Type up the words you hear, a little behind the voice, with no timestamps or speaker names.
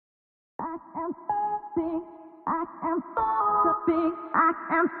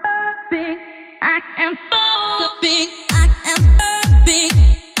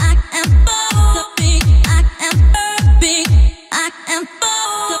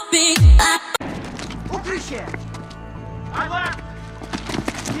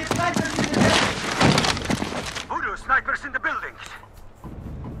Snipers in the buildings.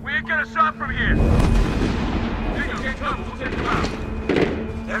 We ain't gonna stop from here. Niggas can't come, we'll take them out.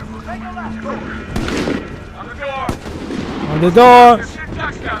 Take a left. On the door. On the door. There's shit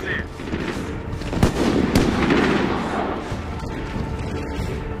ducks down there.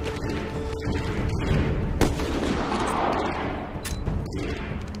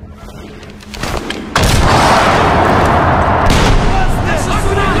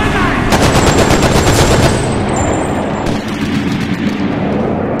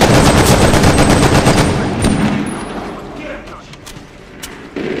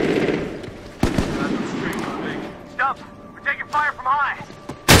 Stump, we're taking fire from high.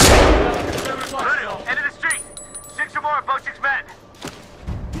 End of the street. 6 or more of both 6 men.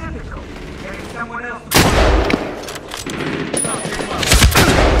 Difficult. Getting someone else.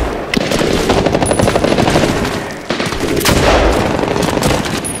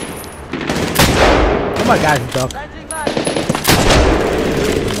 Oh my God, dog.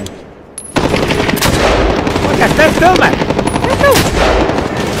 Oh my God, stand still, man. Stand still.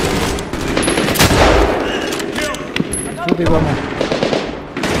 Two people, man.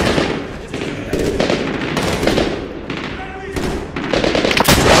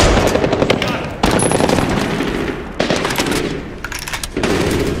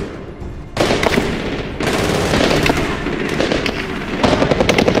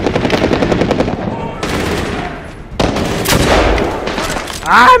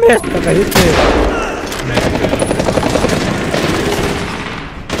 Ah, missed! I hit it.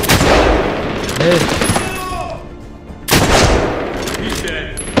 Missed. He's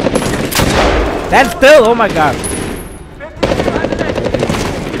dead. Stand still! Oh my God!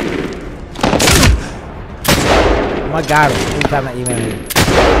 Oh my God! Every time I email him.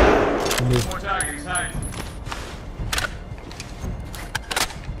 More target, he's hiding.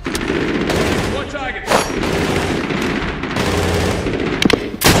 One target.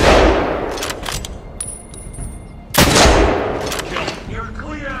 You're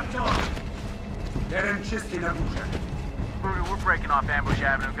clear of talk. They're just in a bush. Furry, we're breaking off Ambush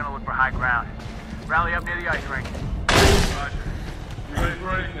Avenue. We're gonna look for high ground. Rally up near the ice rink. Roger. You ready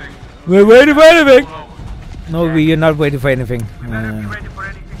for anything? We're waiting for anything! No, we are not waiting for anything. You better be ready for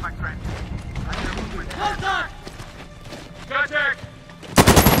anything, my friend. Contact! Contact!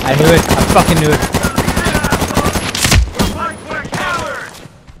 I knew it. I fucking knew it. We're fighting for a coward!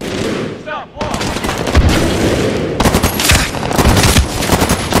 Stop, walk!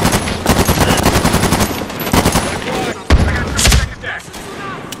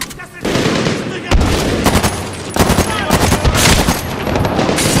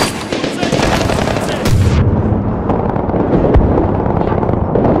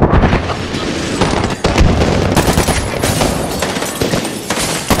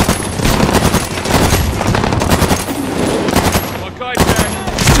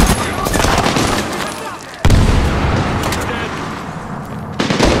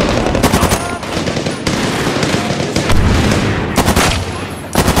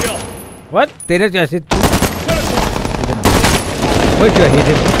 What? Did I just hit? Where'd you hit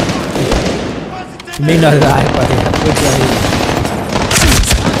him? You may not lie, but where'd you hit him?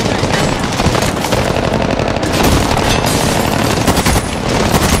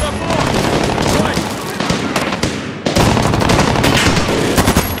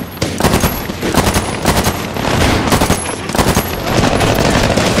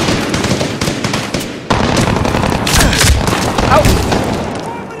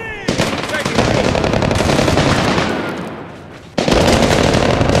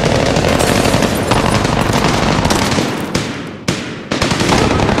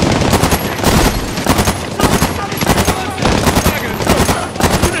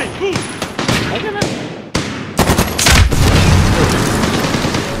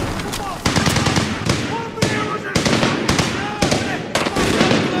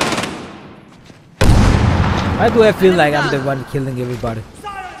 Why do I feel like I'm the one killing everybody?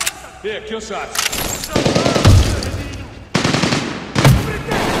 Here, kill shots.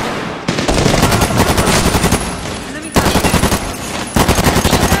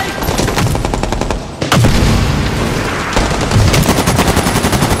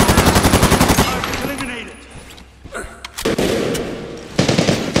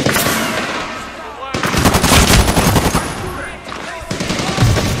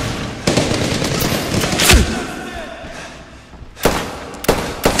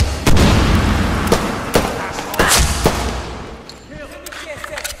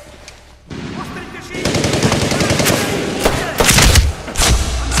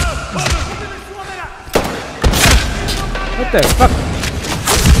 What the fuck?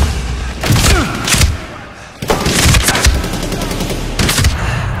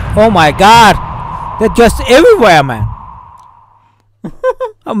 Oh my god! They're just everywhere, man!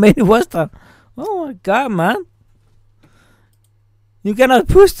 How many was there? Oh my god, man! You cannot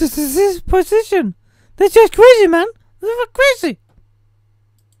push this position! That's just crazy, man! That's crazy!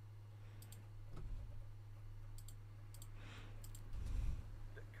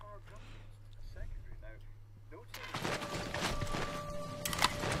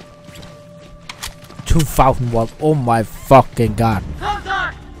 $2,000. Oh my fucking god!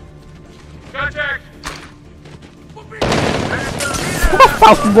 Contact! Contact!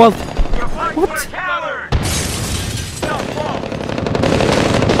 4,000 What? Coward! Stop, fall!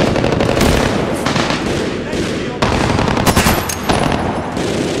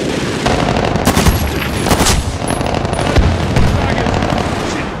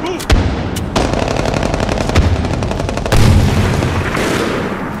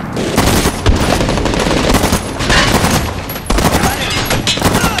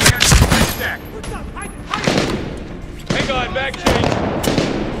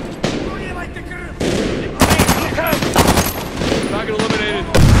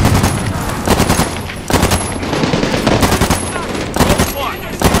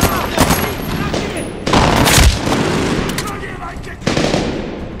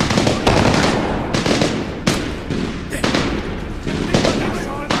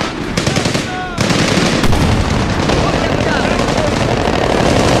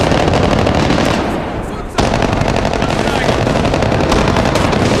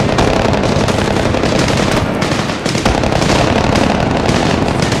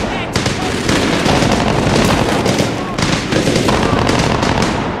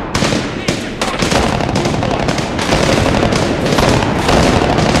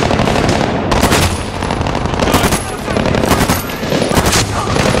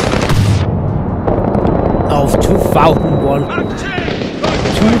 $2,000.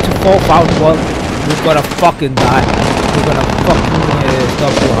 2 to 4,000. You're gonna fucking die. You're gonna fucking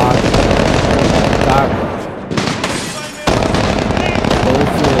stop too hard. God.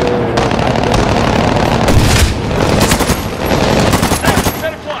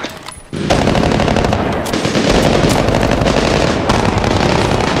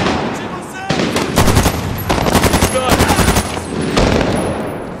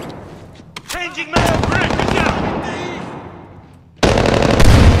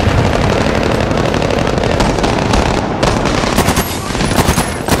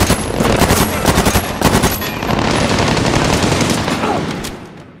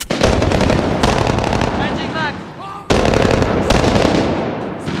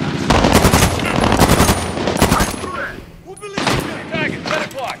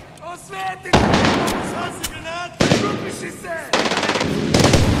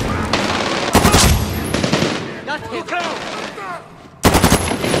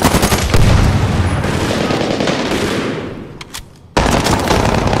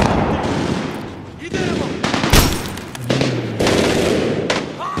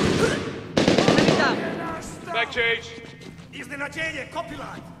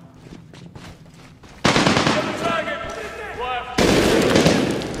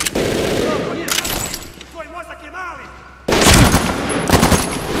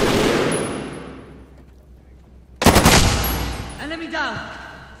 Enemy down!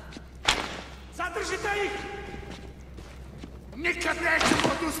 Zadržite ih! Nikad nećemo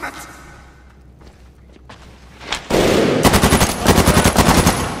odustati!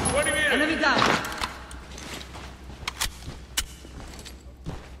 Enemy down!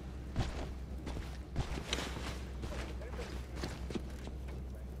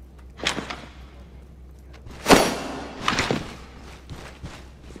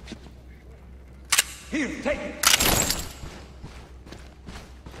 Here, take it!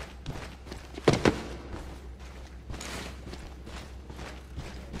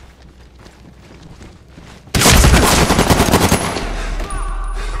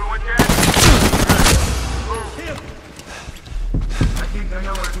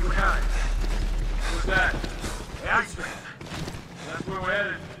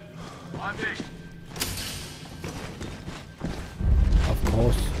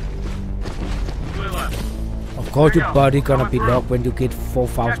 Of course your body gonna be locked when you get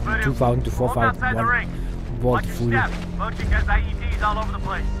 4,000, 2,000 to 4,000 volt fully.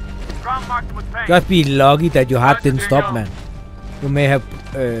 Just be lucky that your heart didn't stop, man. You may have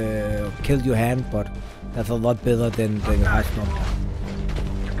killed your hand, but that's a lot better than your heart stopped.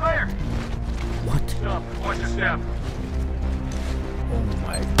 What? Oh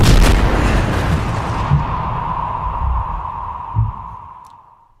my.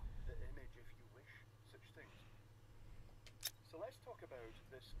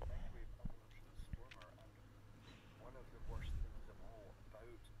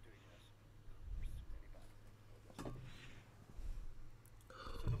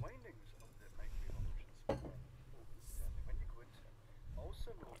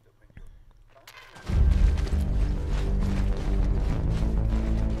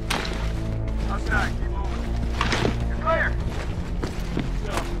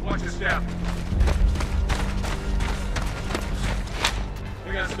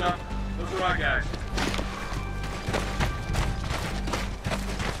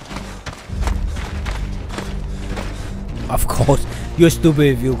 Of course. You're stupid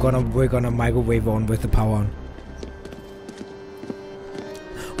if you're gonna work on a microwave on with the power on.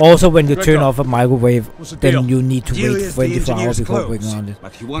 Also, when you turn off a microwave, then you need to wait 24 hours before working on it.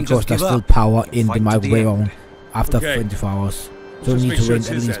 Because there's still power in the microwave on after 24 hours. So you need to wait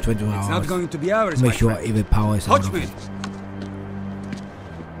at least 24 hours. Not going to be ours, Make sure every power is out of it.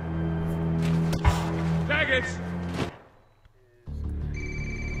 Targets!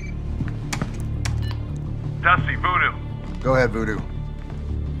 Dusty, Voodoo. Go ahead, Voodoo.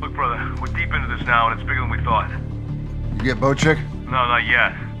 Look, brother, we're deep into this now, and it's bigger than we thought. You get boat chick? No, not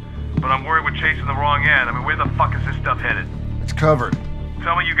yet. But I'm worried we're chasing the wrong end. I mean, where the fuck is this stuff headed? It's covered.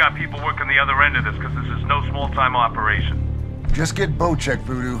 Tell me you got people working the other end of this, because this is no small-time operation. Just get boat check,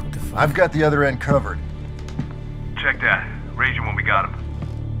 Voodoo. I've got the other end covered. Check that. Raise you when we got him.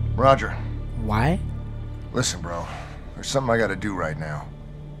 Roger. Why? Listen, bro. There's something I gotta do right now.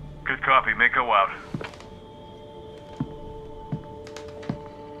 Good copy. Make go out.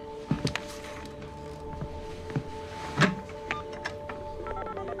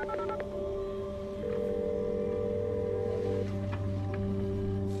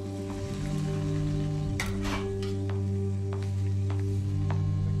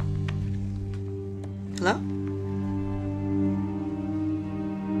 Hello?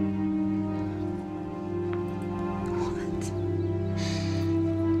 What?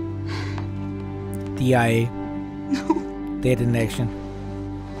 DIA. No. Dead in action.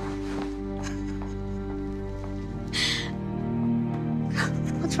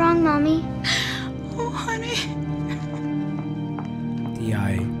 What's wrong, Mommy? Oh, honey.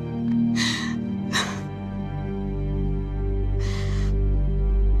 DIA.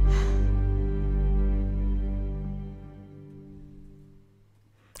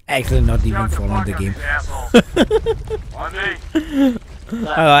 Actually, not even following the game. On me.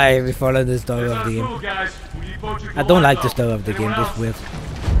 I follow the story of the game. I don't like the story of the game, it's weird.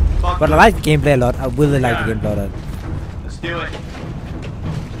 But I like the gameplay a lot. I really like the gameplay a lot. Let's do it.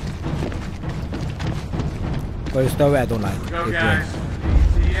 But the story I don't like. Go, It's guys.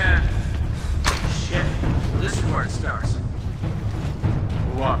 weird. The end. Shit. This is where it starts.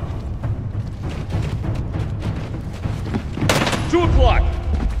 Move up. 2 o'clock.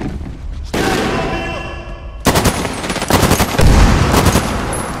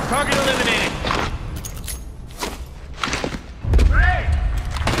 Target eliminated. Hey!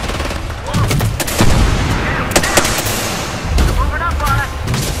 Whoa! You're moving up on it.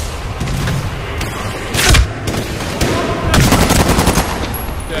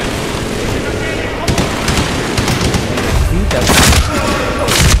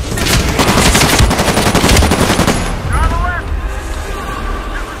 You're on the left.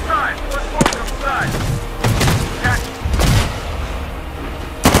 Different side. Let's go to the side. Catch.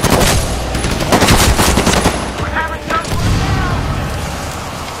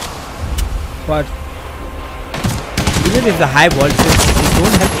 But even if the high voltage they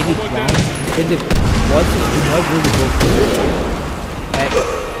don't have any ground, then the voltage do not really go through. Like,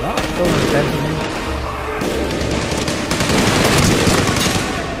 no, I don't understand.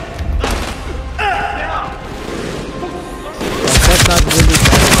 That's not really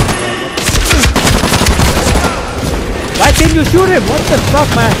bad. Why didn't you shoot him? What the fuck,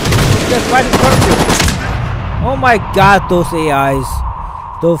 man? He's just right in front of you. Oh my god, those AIs.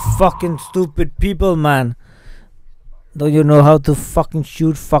 Those fucking stupid people, man. Don't you know how to fucking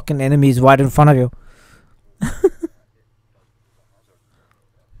shoot fucking enemies right in front of you?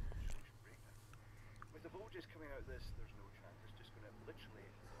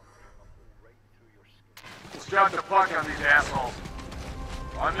 Let's drop the puck on these assholes.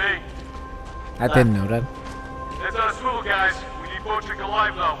 On me. I didn't know that. That's on a swivel, guys. We need Botrick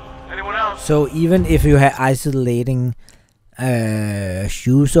alive, though. Anyone else? So even if you have isolating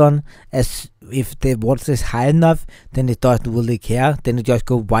shoes on, as if the water is high enough, then it doesn't really care. Then it just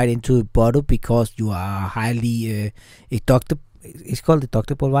go right into a bottle because you are highly deductible. It's called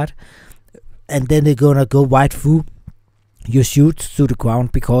deductible, right? And then they're gonna go right through your shoes to the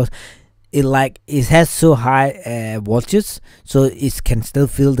ground because it has so high voltage, so it can still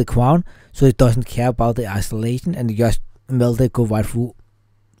feel the ground, so it doesn't care about the isolation, and it just melt it, go right through.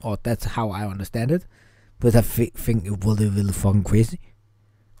 Or that's how I understand it. But I think it will be really fucking crazy.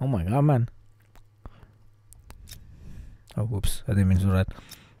 Oh my god, man. Oh, whoops. I didn't mean to do that.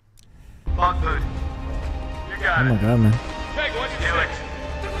 Bug food. You got Oh it. my god, man. Take one, Felix.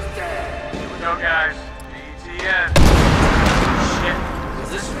 Here we go, guys. ETN. Shit.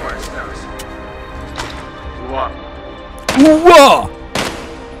 This is where it starts. Move up. Whoa!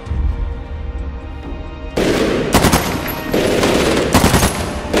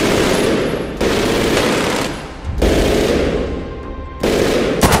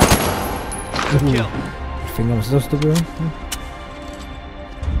 kill. I think I'm supposed to be.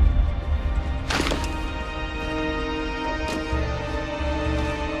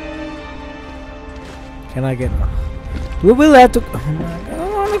 Can I get? We will have to. Oh my God, I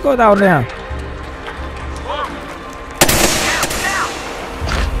don't want to go down there.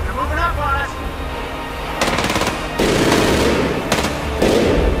 They're moving up on us.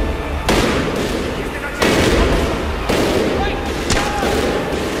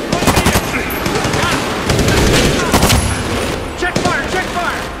 Check fire! Check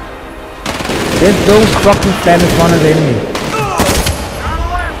fire! Then don't fucking stand in front of the enemy. On the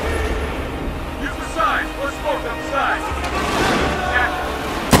left. Use the sides. Put smoke on the sides. Check.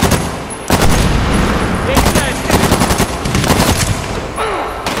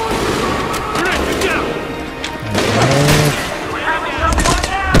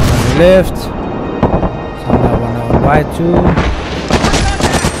 Left. Some one on right too.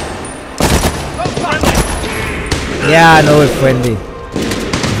 Yeah, I know it's friendly.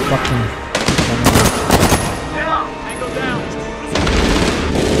 Fucking.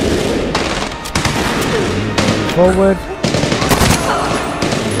 Forward.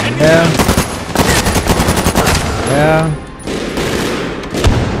 Yeah. Yeah.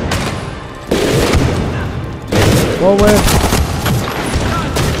 Forward.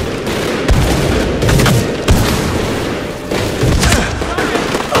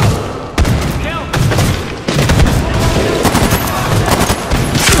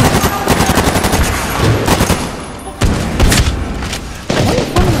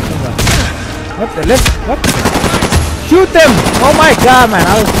 What the left? What? Shoot them! Oh my god, man!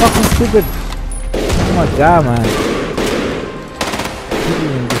 I was fucking stupid. Oh my god, man.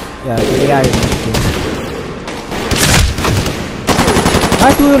 Yeah, the AI is not good.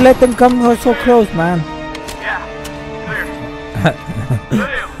 Why do you let them come so close, man? Yeah.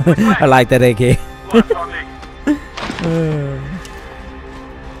 Clear. I like that AK. Watch on me.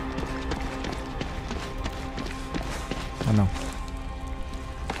 Oh no.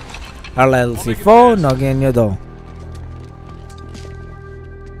 LLC4 knocking on your door.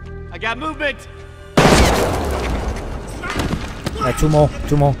 I got movement. Yeah, two more.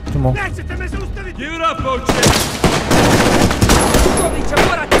 Give it up, Bojack.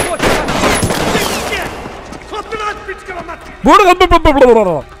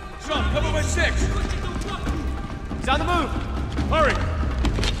 Stump, cover by 6. He's on the move. Hurry.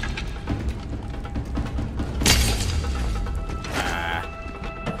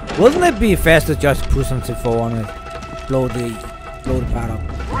 Wouldn't it be faster just push some C4 on it? Blow the part up.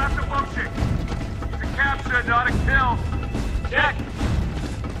 We're after Bojack. It's a capture, not a kill. Check.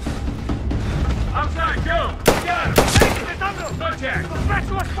 Outside, go. Got him. Bojack.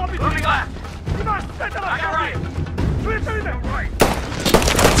 Moving left. I got right. Right.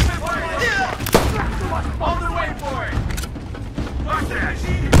 Hold the way for it. Watch that.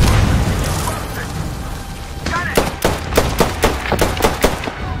 Got it.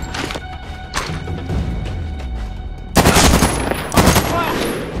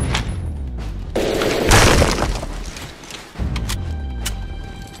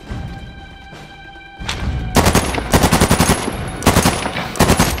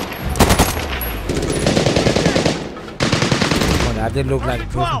 That didn't look like a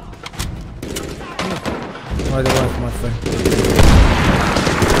person. Oh, there was my friend.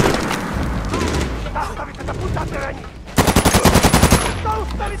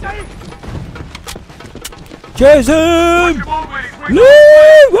 Chase him!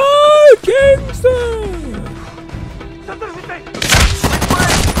 Leroy Kingston!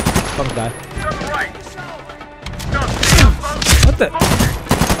 Fuck die. What the?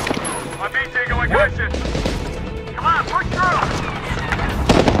 My BT going action. Come on, push through!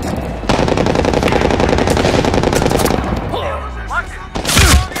 Watch it!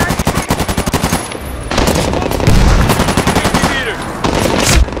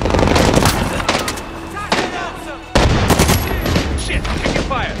 Shit, taking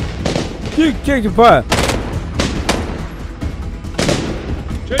fire. Take your fire.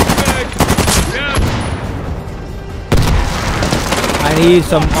 Change back. Down. I need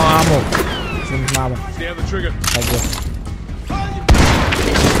some ammo. Some ammo. Stay on the trigger. Thank you.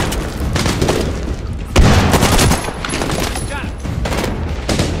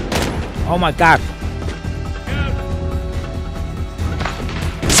 Oh my god.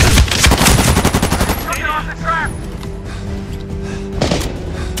 Get off the trap!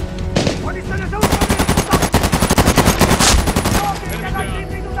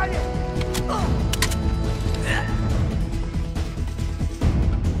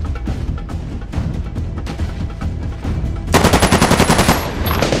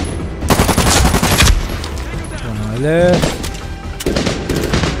 left.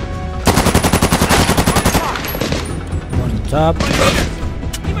 One on top.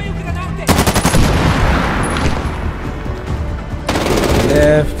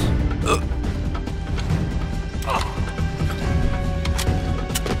 Left.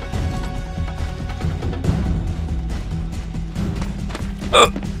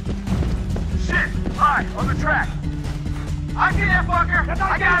 Shit! Hi, on the track! I see that fucker!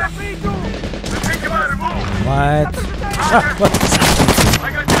 I got him! Let's take him out and move! What? Ah, what?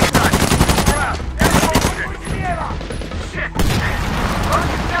 I got this guy! Around! Shit! Look,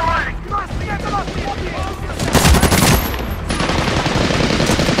 still running!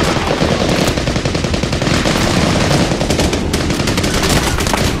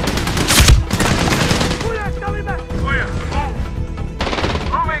 Clear! Move!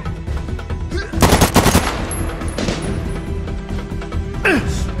 Moving!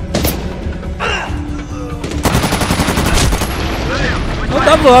 What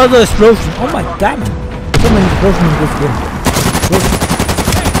the fuck the explosion? Oh my god, man. So many explosions in this game.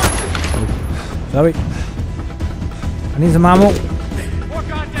 Oh, sorry. I need some ammo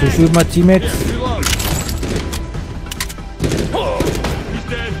to shoot my teammates.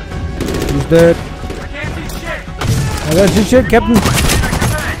 He's dead. I got this shit, Captain.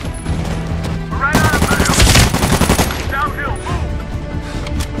 We're right on him, Voodoo. Downhill,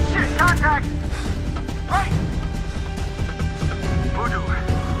 move! Shit, contact! Right! Voodoo,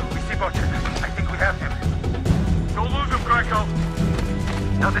 we see Butcher. I think we have him. Don't lose him, Greco.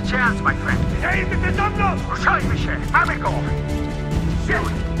 Not a chance, my friend. Ruszajmy się! Mamy go!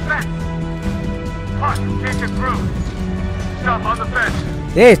 Shoot! Fence! Fuck, can't get through. Stop on the fence.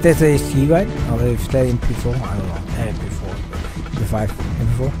 Yes, that's a ST, right? Or if that MP4, I don't know. MP4. MP5.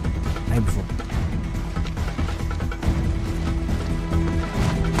 MP4? MP4.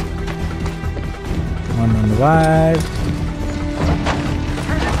 One on the right.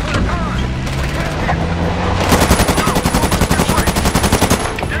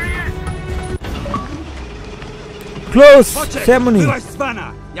 There he is! Close ceremony. Byłaś z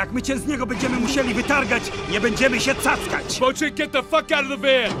wana! Jak my cię z niego będziemy musieli wytargać, nie będziemy się cackać! Boczek, get the fuck out of the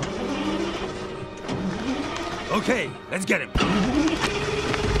van! Okay, let's get him!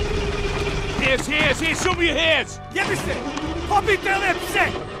 Hands! Show me your hands! Jemy się! Pobite lepsze!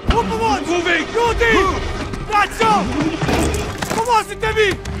 Pomoc! Moving! Люди! Bracio! Pomozcie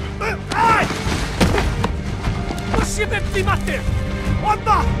mi! Aj! Musimy klimaty! On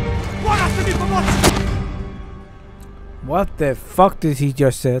ma! Pora sobie pomocy! What the fuck did he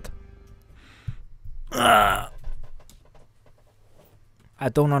just said? I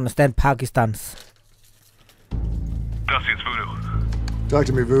don't understand Pakistan's. Dusty, it's Voodoo. Talk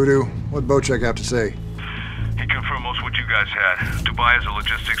to me, Voodoo. What Bocek have to say? He confirmed most of what you guys had. Dubai is a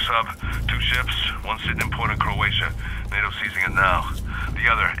logistics hub. 2 ships, one sitting in port in Croatia. NATO seizing it now. The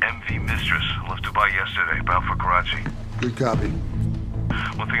other, MV Mistress, left Dubai yesterday, bound for Karachi. Good copy.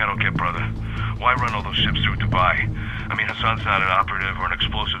 One thing I don't get, brother. Why run all those ships through Dubai? I mean, Hassan's not an operative or an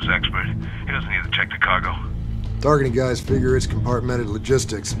explosives expert. He doesn't need to check the cargo. Targeting guys figure it's compartmented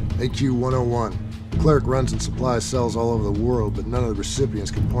logistics. AQ-101. Cleric runs and supplies cells all over the world, but none of the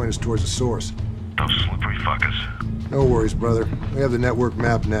recipients can point us towards the source. Those slippery fuckers. No worries, brother. We have the network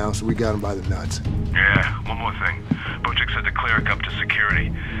mapped now, so we got him by the nuts. Yeah, one more thing. Bocek said the cleric up to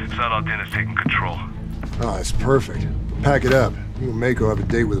security. Saladin is taking control. Oh, that's perfect. Pack it up. You and Mako have a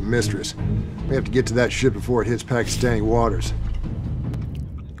date with a mistress. We have to get to that ship before it hits Pakistani waters.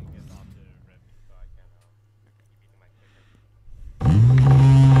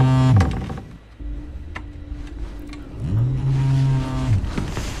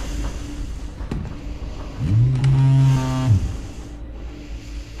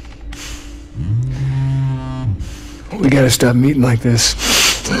 We gotta stop meeting like this.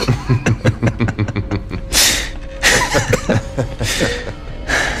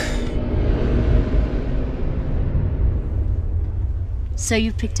 So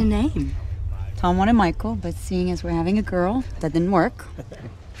you picked a name. Tom wanted Michael, but seeing as we're having a girl, that didn't work.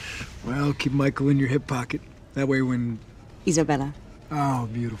 Well, keep Michael in your hip pocket. That way when... Isabella. Oh,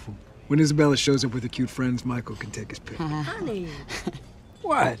 beautiful. When Isabella shows up with her cute friends, Michael can take his pick. Honey.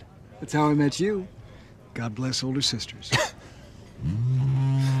 What? That's how I met you. God bless older sisters.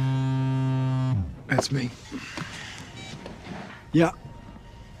 That's me. Yeah.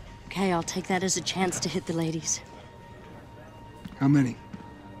 Okay, I'll take that as a chance to hit the ladies. How many?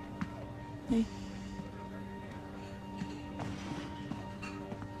 Hey.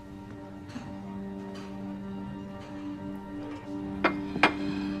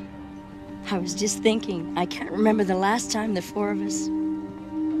 I was just thinking, I can't remember the last time the 4 of us...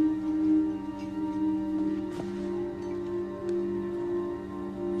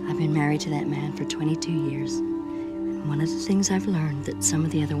 been married to that man for 22 years. And one of the things I've learned that some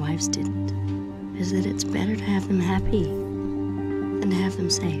of the other wives didn't is that it's better to have them happy than to have them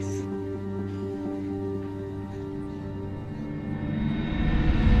safe.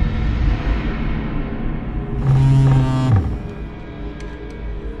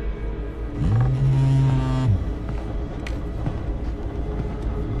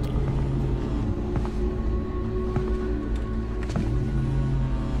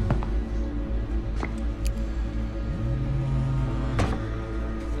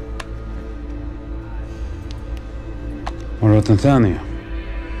 مرة ثانية.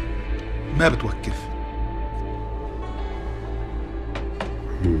 ما بتوقف.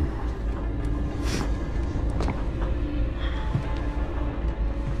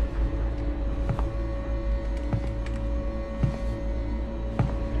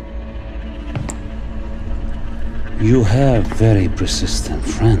 You have very persistent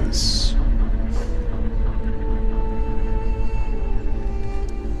friends.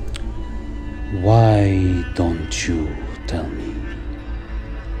 Why don't you tell me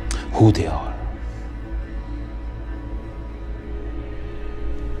who they are?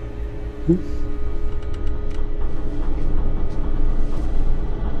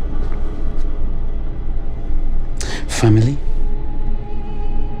 Family?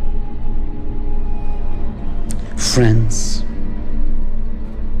 Friends?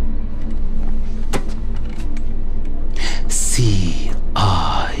 CIA?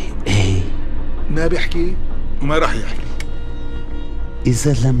 ما بيحكي وما راح يحكي.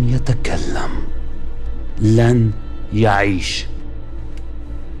 إذا لم يتكلم لن يعيش.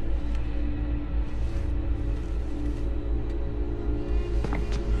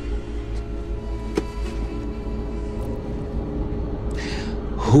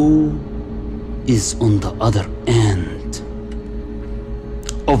 Who is on the other end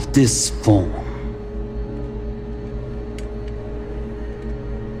of this phone?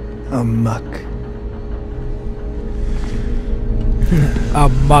 أمك.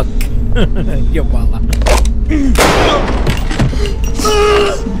 أمك. يا والله.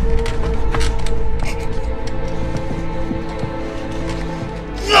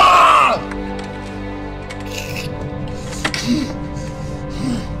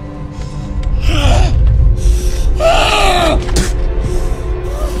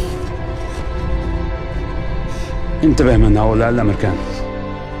 انتبه من هؤلاء الأمريكان.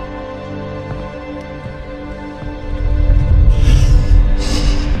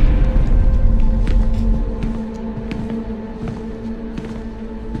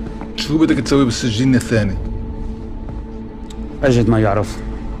 شو بدك تسوي بالسجين الثاني؟ أجد ما يعرف.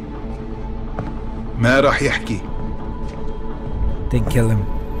 ما راح يحكي. Then kill him.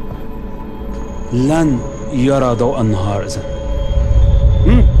 لن يرى ضوء النهار إذن.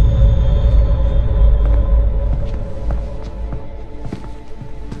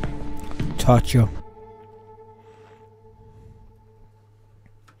 Torture.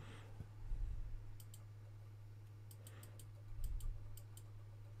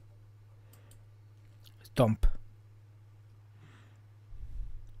 Stump.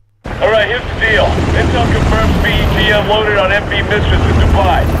 Alright, here's the deal. Intel confirms BEGM loaded on MV Mistress in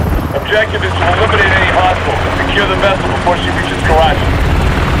Dubai. Objective is to eliminate any hostiles and secure the vessel before she reaches Karachi.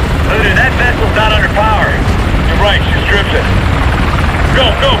 Loaded, that vessel's not under power. You're right, she's drifting. Go,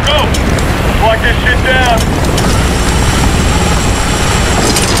 go, go! Let's lock this shit down.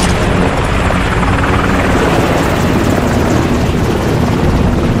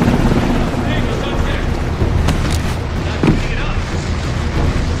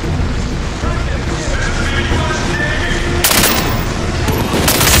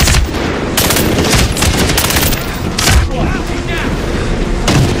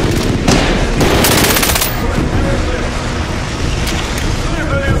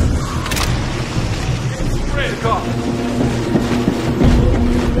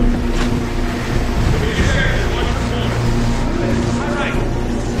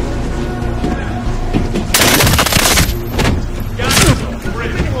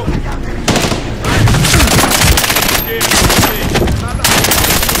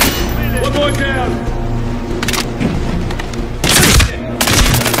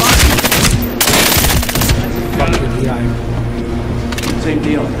 Same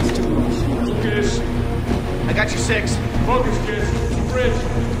deal. Focus. I got you 6. Focus, kids. Bridge.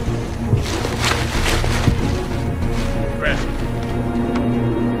 Press.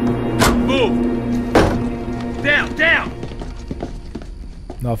 Move. Down, down.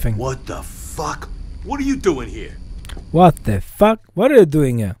 Nothing. What the fuck? What are you doing here? What the fuck? What are you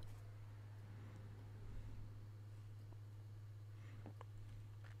doing here?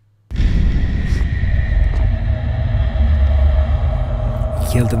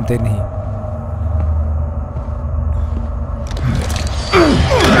 killed him, didn't he?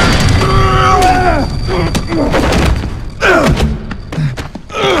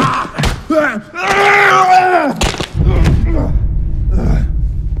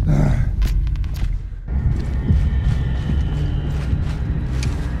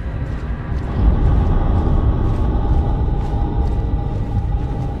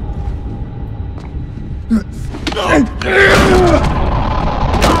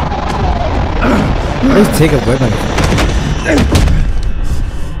 Please take a weapon.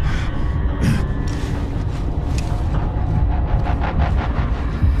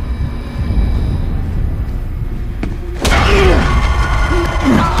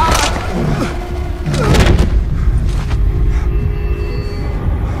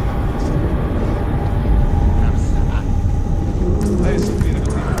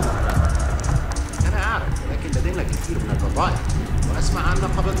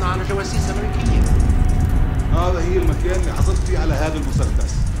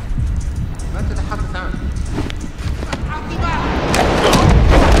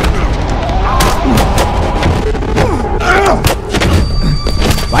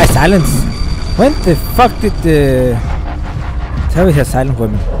 Why silence? When the fuck did the... Tell me, silent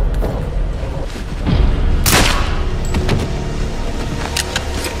women.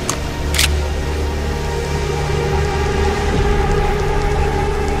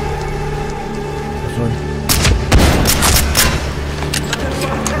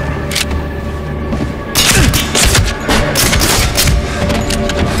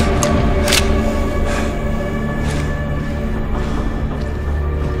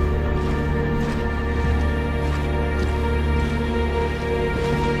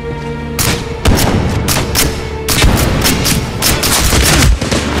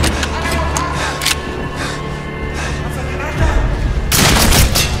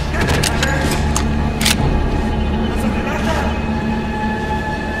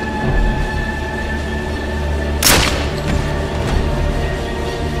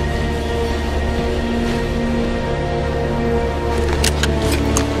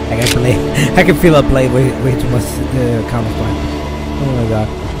 I can feel I play way too much Counter-Strike. Oh my god.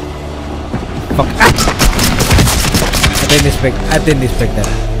 Fuck. Ah! I didn't expect that.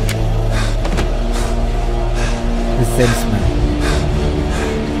 The sense, man.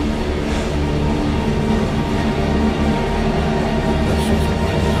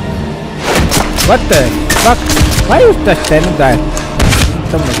 What the fuck? Why are you just standing there?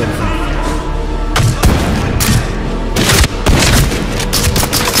 Don't make any sense.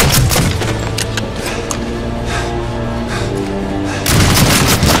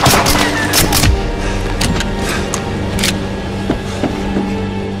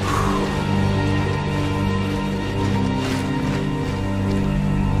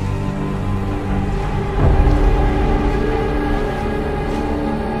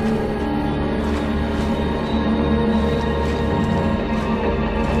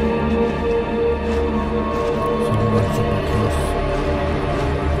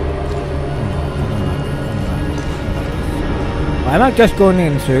 Why am I just going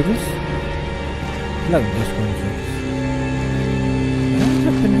in circles? Look, I'm just going in circles. What's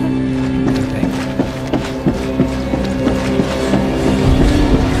happening? Okay.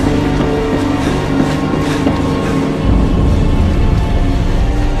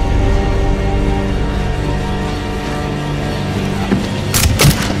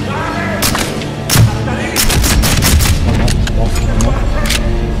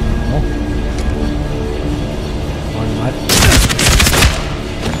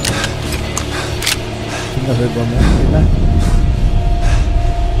 I heard one more, didn't I?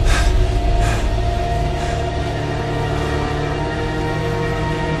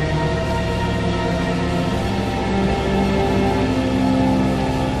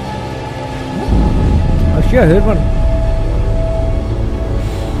 Oh sure, I heard one.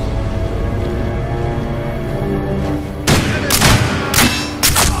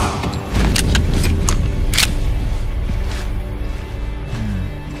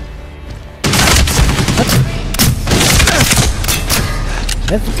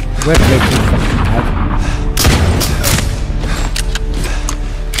 That's where to make this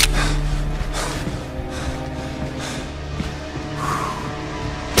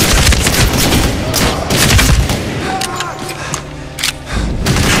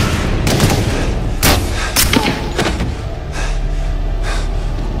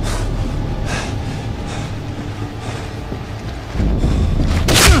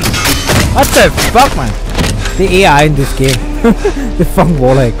What the fuck, man? The AI in this game. The fucking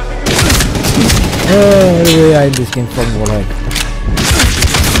wallhack. Oh, the AI in this game fucking wallhack.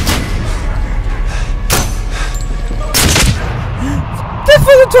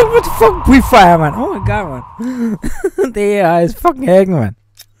 What the fuck? Pre-fire, man. Oh my god, man. The AI is fucking hacking, man.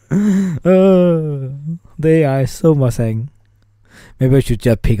 The AI is so much hacking. Maybe I should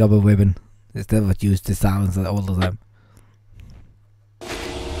just pick up a weapon instead of use the silencer all the time.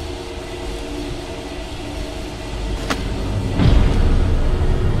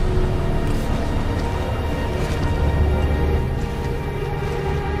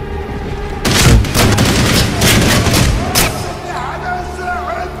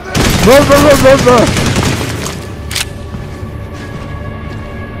 Run, run, run, run, run!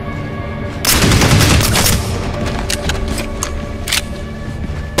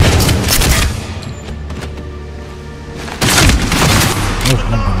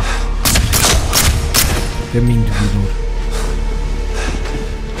 Didn't mean to reload.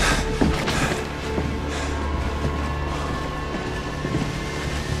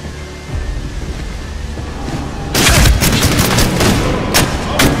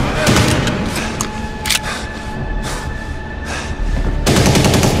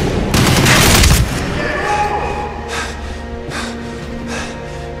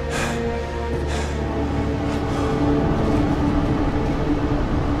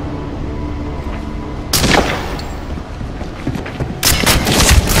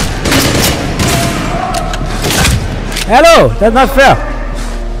 Hello! That's not fair!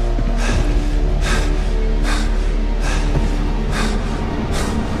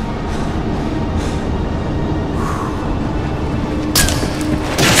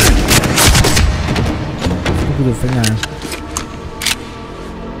 Stupid finger.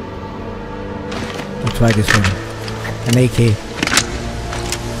 Let's try this one. An AK.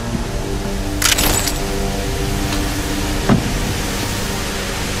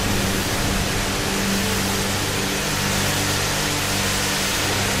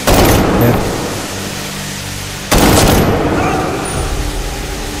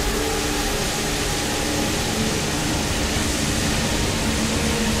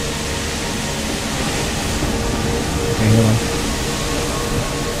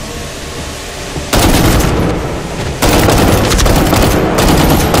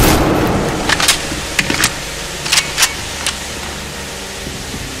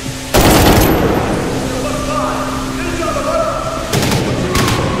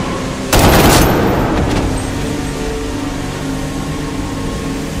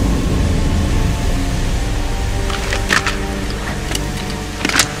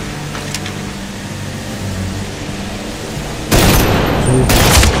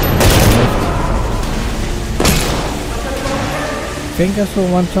 I think I saw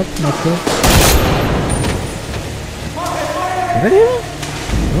one shot, not good. Did I hit him?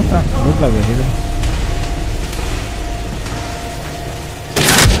 No, look like I hit him.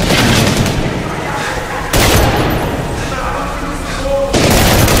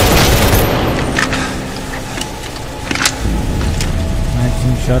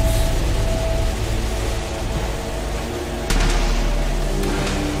 Shots.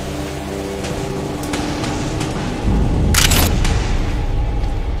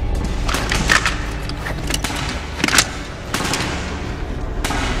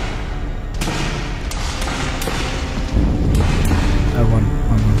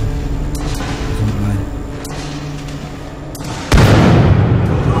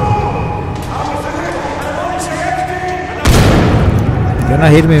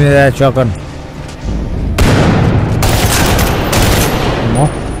 Hit me with that shotgun. More.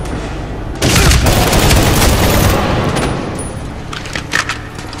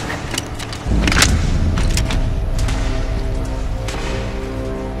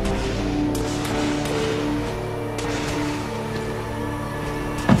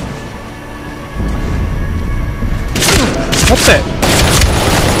 What's that?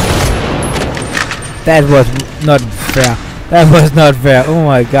 That was not fair. That was not fair. Oh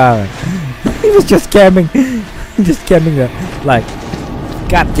my god. He was just camping. Just camping there. Like,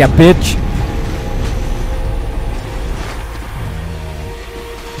 gotcha, bitch.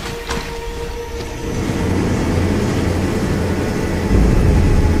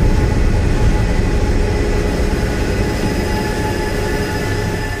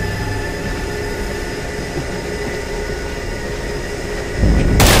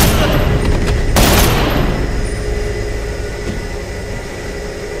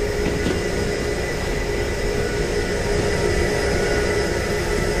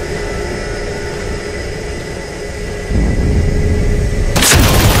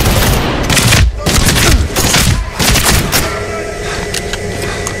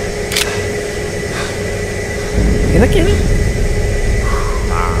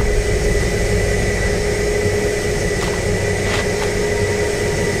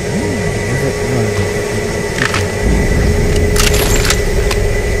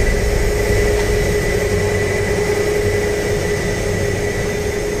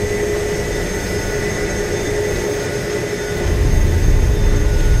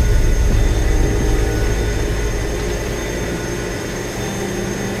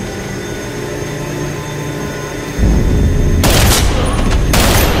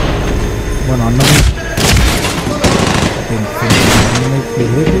 One under me. Can you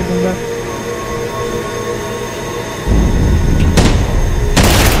hit me from that?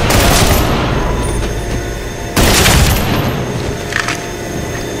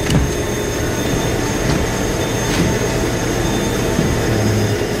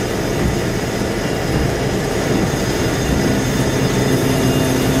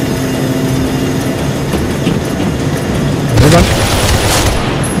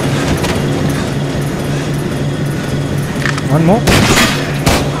 One more.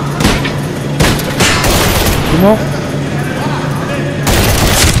 Two more.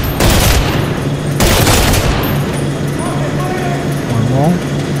 One more.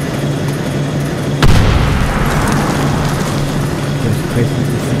 Just press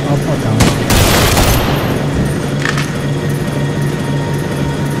it up or down.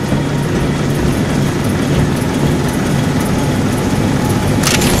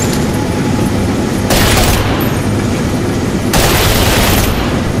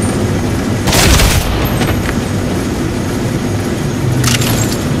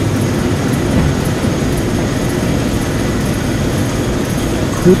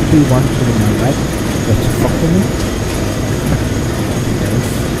 Could be one to my right, but to fuck with me. Yes.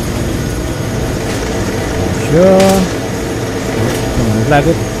 Sure. Don't look like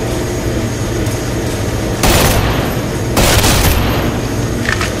it.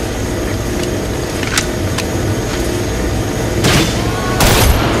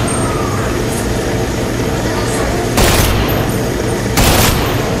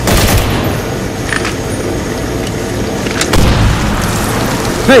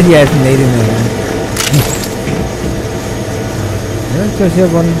 He has made it again. Yeah, just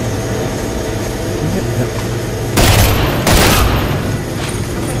have one.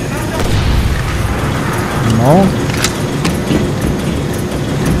 No.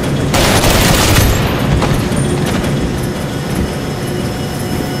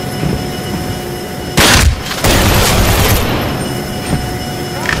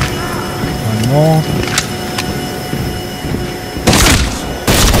 One more.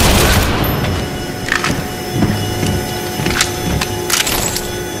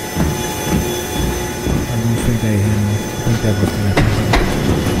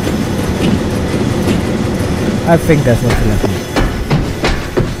 I think that's what's left.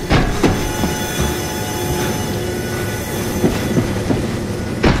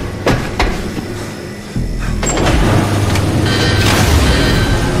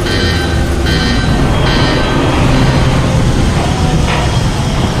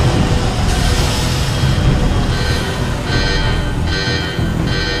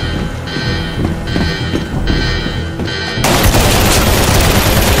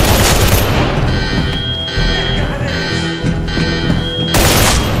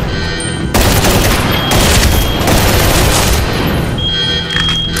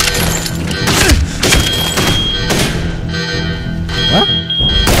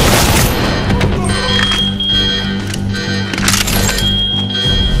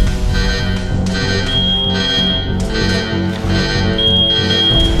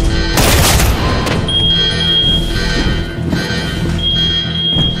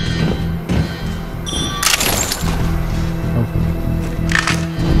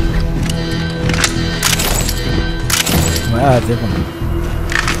 Different.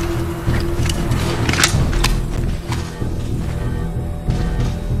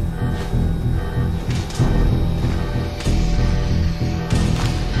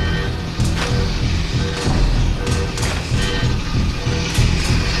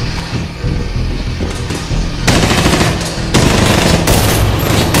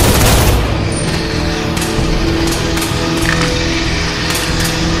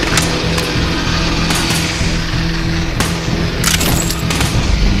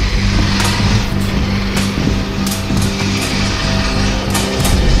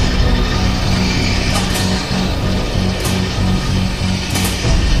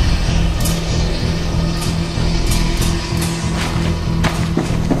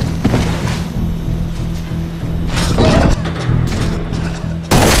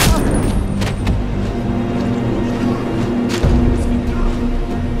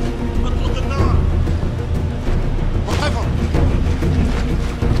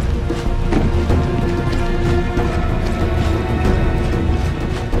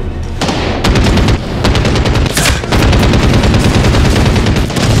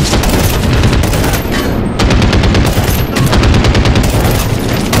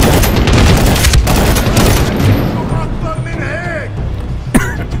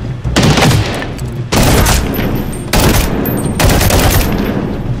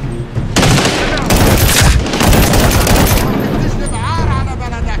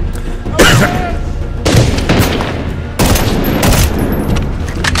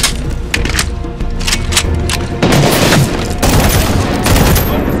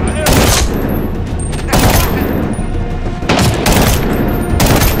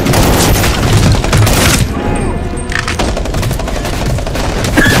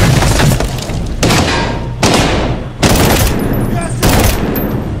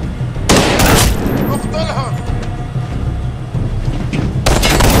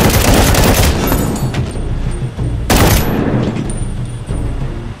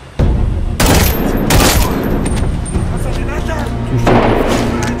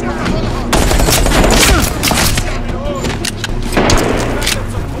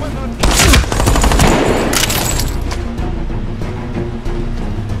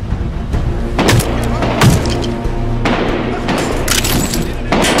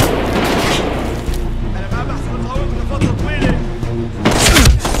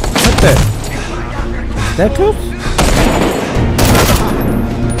 the? Is that close?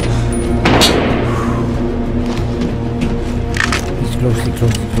 He's close, he's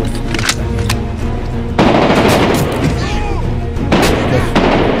close, he's close, he's close.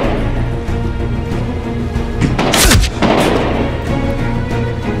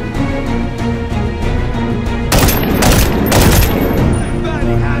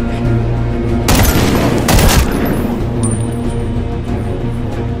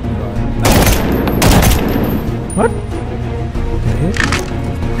 What?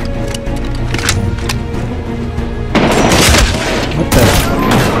 What the?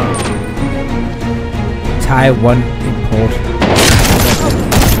 Taiwan import.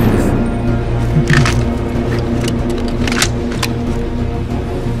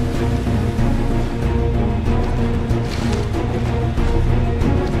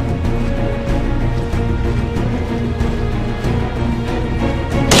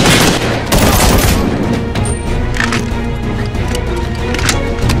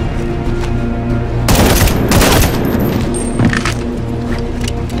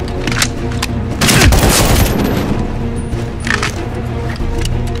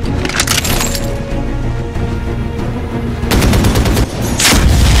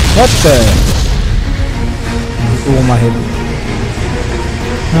 What the? Oh my head.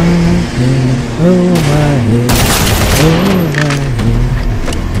 Oh my head. Oh my head. Oh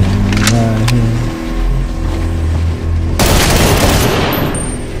my head.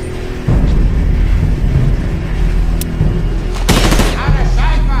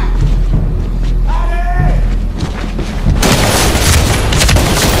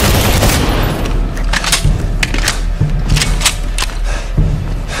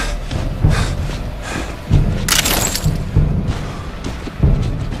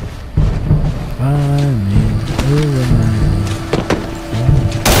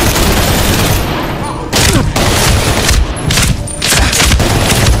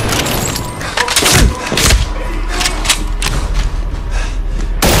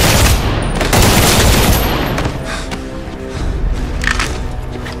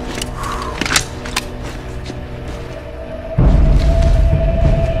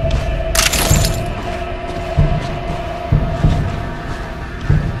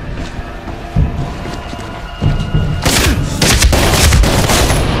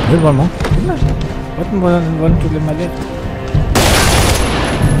 Hit one more. One to my left.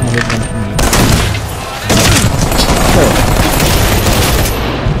 No, hit one to my left.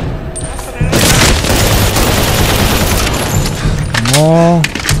 More.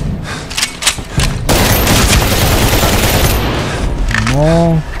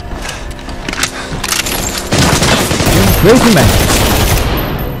 More. You're crazy, man.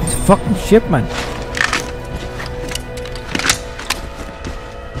 It's fucking shit, man.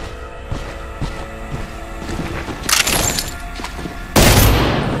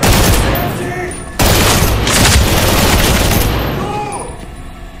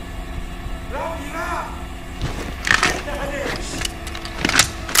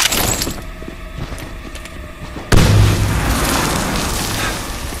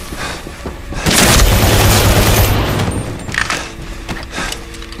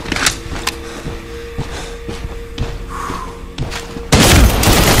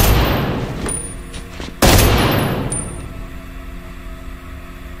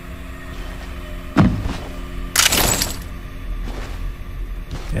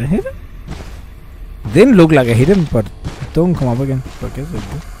 Did I hit him? Didn't look like I hit him, but don't come up again. So I guess I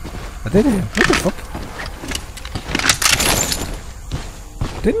did. I did hit him. What the fuck?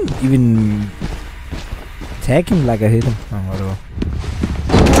 Didn't even tag him like I hit him. Oh, whatever.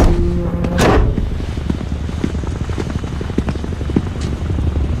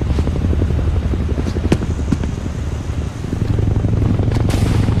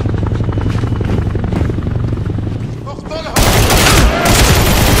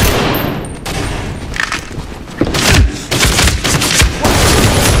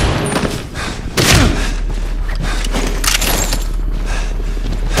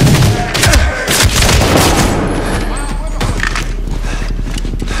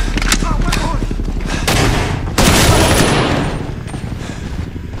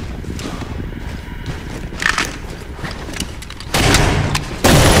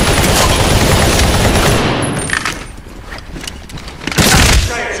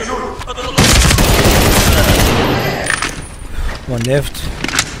 One left.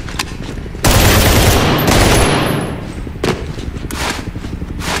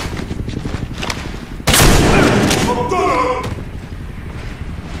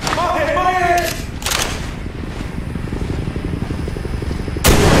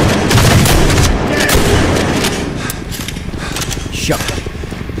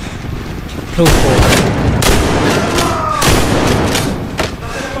 Close call.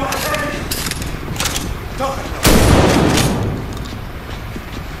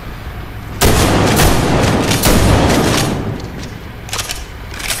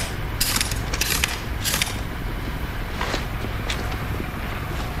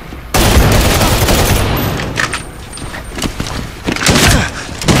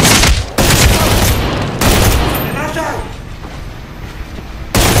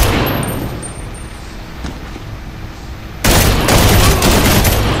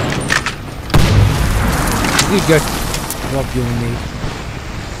 You just drop your nade.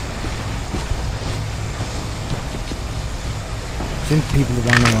 Since people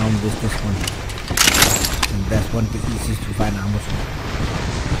run around with this one, and that's one of the easiest to find ammo for.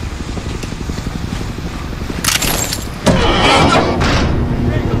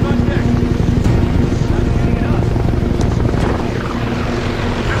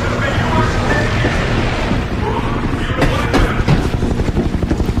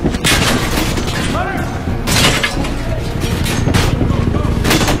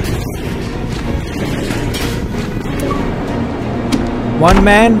 One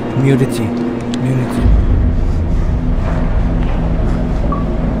man, mutity.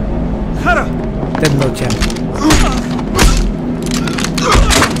 Then no chance.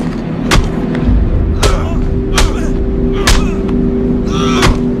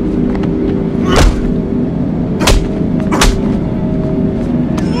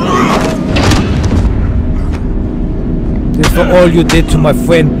 This is for all you did to my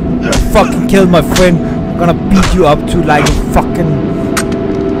friend. You fucking killed my friend. I'm gonna beat you up to like a fucking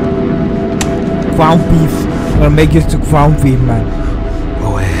ground beef. I'm gonna make you to ground beef, man.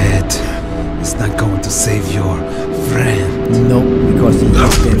 Go ahead. It's not going to save your friend. No, because he is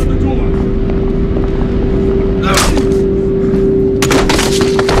dead.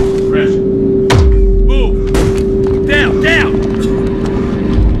 Move! Down!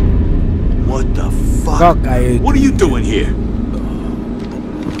 What the fuck? What are you doing here?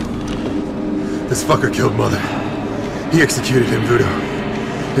 This fucker killed Mother. He executed him, Voodoo.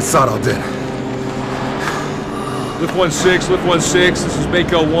 It's Sado dead. Lift 1-6, this is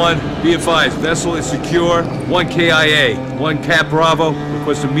Mako 1. Be advised, vessel is secure. 1 KIA, 1 Cap Bravo.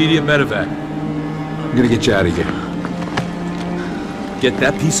 Request immediate medevac. I'm gonna get you out of here. Get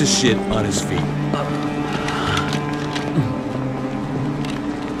that piece of shit on his feet.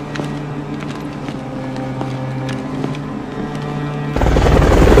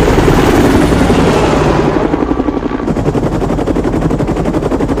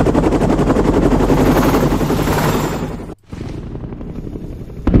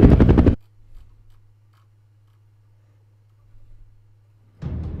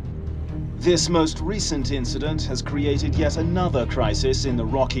 This most recent incident has created yet another crisis in the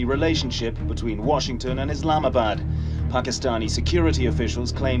rocky relationship between Washington and Islamabad. Pakistani security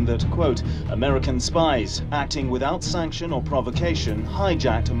officials claim that, quote, American spies, acting without sanction or provocation,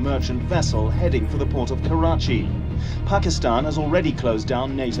 hijacked a merchant vessel heading for the port of Karachi. Pakistan has already closed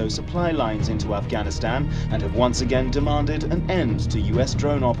down NATO supply lines into Afghanistan and have once again demanded an end to US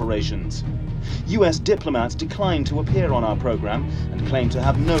drone operations. US diplomats declined to appear on our program and claim to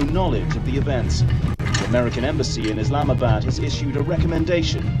have no knowledge of the events. The American embassy in Islamabad has issued a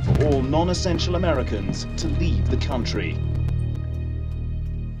recommendation for all non-essential Americans to leave the country.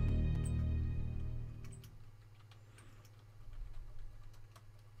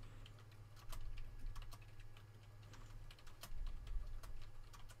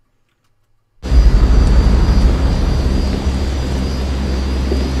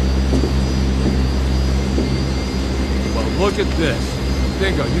 Look at this.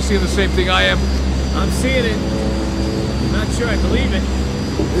 Dingo, you seeing the same thing I am? I'm seeing it. I'm not sure I believe it.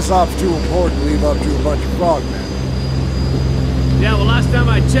 This op's too important to leave up to a bunch of frogmen. Yeah, well, last time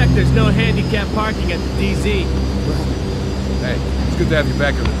I checked, there's no handicap parking at the DZ. Hey, it's good to have you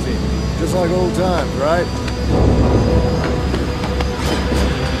back on the team. Just like old times, right?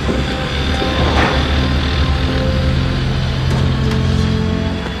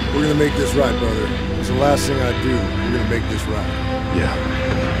 We're gonna make this right, brother. It's the last thing I do. We're gonna make this right. Yeah.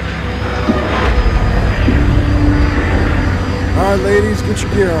 Alright, ladies, get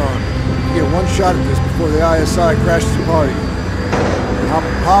your gear on. You get one shot at this before the ISI crashes the party. Hop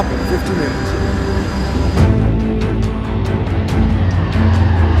and pop in 50 minutes.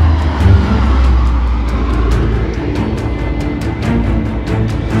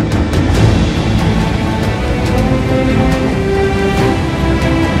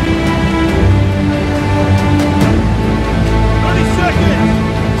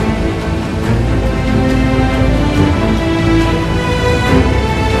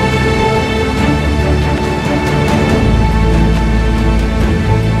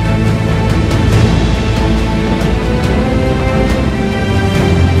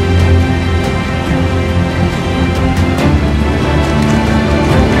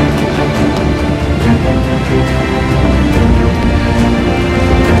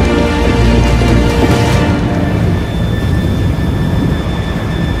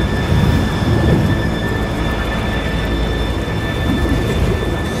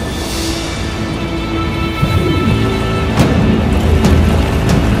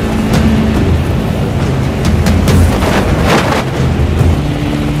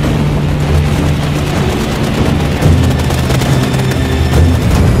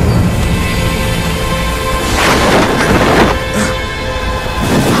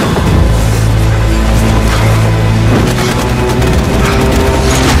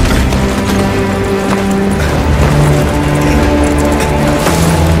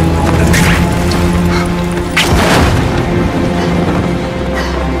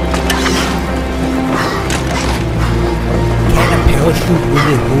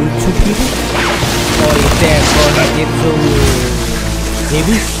 they hold two people, or if they're gonna get so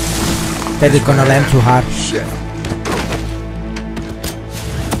heavy that they're gonna land too hard. Shit.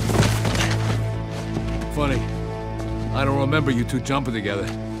 Funny. I don't remember you two jumping together.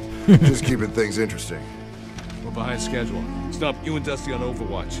 Just keeping things interesting. We're behind schedule. Stump, you and Dusty on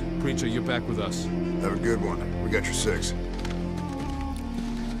Overwatch. Preacher, you're back with us. Have a good one. We got your 6.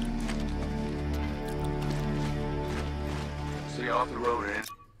 Stay off the road, eh?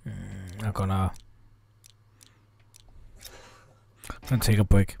 I'm gonna take a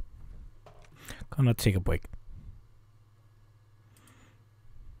break.